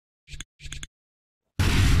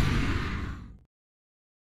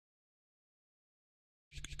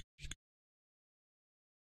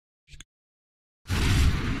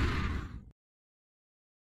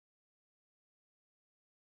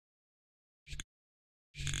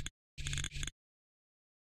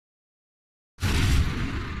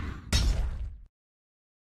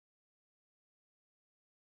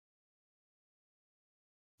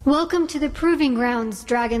Welcome to the Proving Grounds,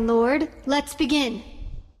 Dragon Lord. Let's begin.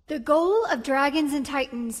 The goal of Dragons and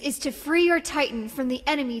Titans is to free your Titan from the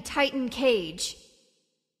enemy Titan cage.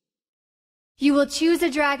 You will choose a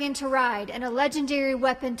dragon to ride and a legendary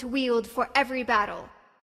weapon to wield for every battle.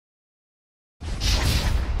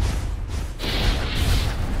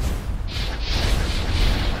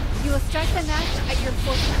 You will start the match at your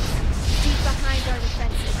fortress, deep behind our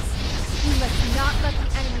defenses. You must not let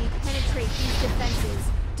the enemy penetrate these defenses,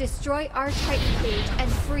 destroy our Titan cage,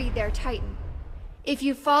 and free their Titan. If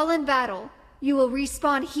you fall in battle, you will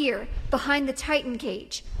respawn here, behind the Titan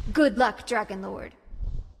cage. Good luck, Dragon Lord.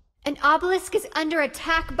 An obelisk is under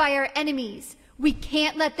attack by our enemies. We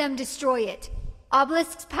can't let them destroy it.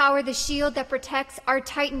 Obelisks power the shield that protects our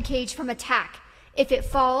Titan cage from attack. If it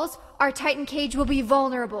falls, our Titan cage will be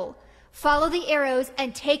vulnerable. Follow the arrows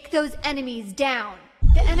and take those enemies down.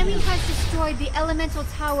 The enemy has destroyed the elemental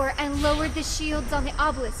tower and lowered the shields on the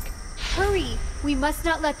obelisk. Hurry! We must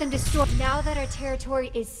not let them destroy. Now that our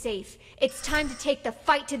territory is safe, it's time to take the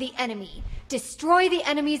fight to the enemy. Destroy the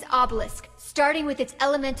enemy's obelisk, starting with its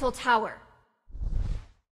elemental tower.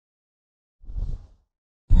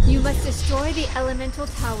 You must destroy the elemental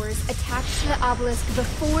towers attached to the obelisk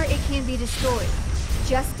before it can be destroyed.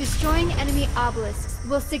 Just destroying enemy obelisks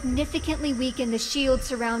will significantly weaken the shield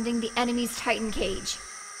surrounding the enemy's Titan cage.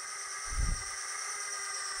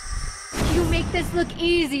 You make this look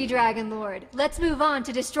easy, Dragon Lord. Let's move on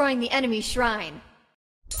to destroying the enemy shrine.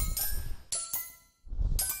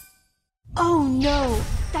 Oh no!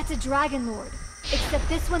 That's a Dragon Lord. Except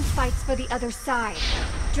this one fights for the other side.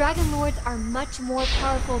 Dragon Lords are much more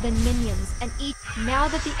powerful than minions, and now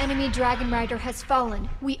that the enemy Dragon Rider has fallen,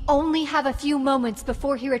 we only have a few moments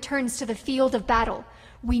before he returns to the field of battle.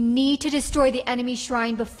 We need to destroy the enemy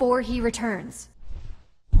shrine before he returns.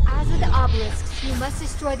 As with the obelisks, you must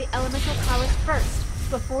destroy the elemental towers first,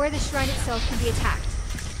 before the shrine itself can be attacked.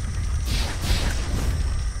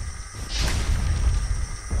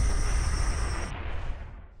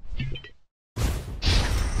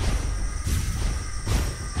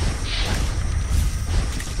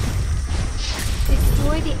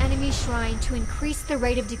 Destroy the enemy shrine to increase the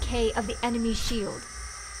rate of decay of the enemy shield.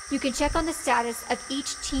 You can check on the status of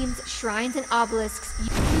each team's shrines and obelisks.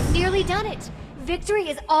 You've nearly done it! Victory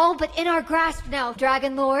is all but in our grasp now,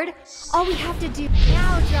 Dragon Lord. All we have to do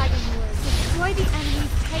now, Dragon Lord, destroy the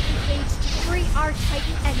enemy's Titan cage to free our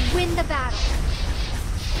Titan and win the battle.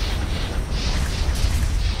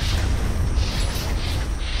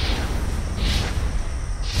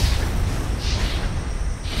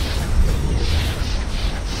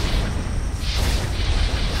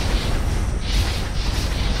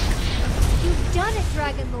 You've done it,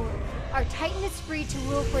 Dragon Lord. Our Titan is free to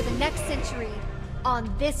rule for the next century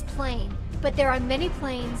on this plane, but there are many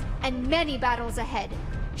planes and many battles ahead.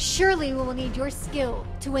 Surely we will need your skill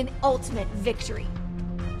to win ultimate victory.